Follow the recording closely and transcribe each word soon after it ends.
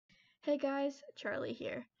Hey guys, Charlie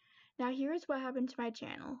here. Now here is what happened to my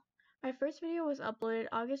channel. My first video was uploaded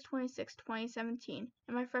August 26, 2017,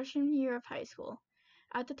 in my freshman year of high school.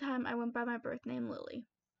 At the time, I went by my birth name Lily.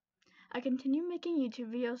 I continued making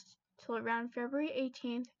YouTube videos till around February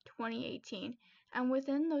 18th, 2018, and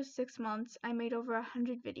within those 6 months, I made over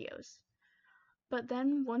 100 videos. But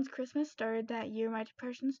then, once Christmas started that year, my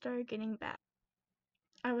depression started getting bad.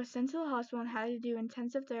 I was sent to the hospital and had to do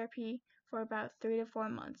intensive therapy for about 3 to 4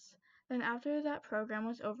 months. Then after that program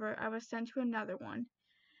was over, I was sent to another one.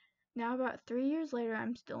 Now about 3 years later,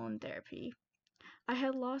 I'm still in therapy. I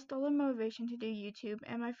had lost all the motivation to do YouTube,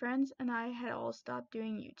 and my friends and I had all stopped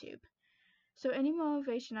doing YouTube. So any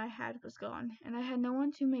motivation I had was gone, and I had no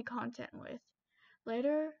one to make content with.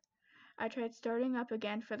 Later, I tried starting up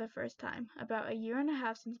again for the first time, about a year and a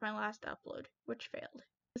half since my last upload, which failed.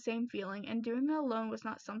 The same feeling, and doing it alone was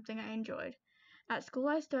not something I enjoyed. At school,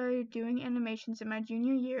 I started doing animations in my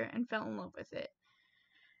junior year and fell in love with it.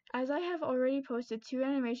 As I have already posted 2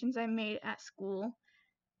 animations I made at school,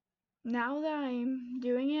 now that I'm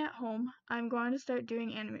doing it at home, I'm going to start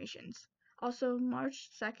doing animations. Also, March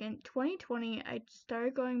 2nd, 2020, I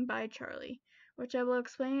started going by Charlie, which I will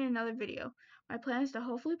explain in another video. My plan is to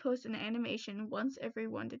hopefully post an animation once every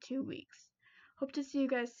 1 to 2 weeks. Hope to see you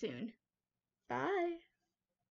guys soon. Bye!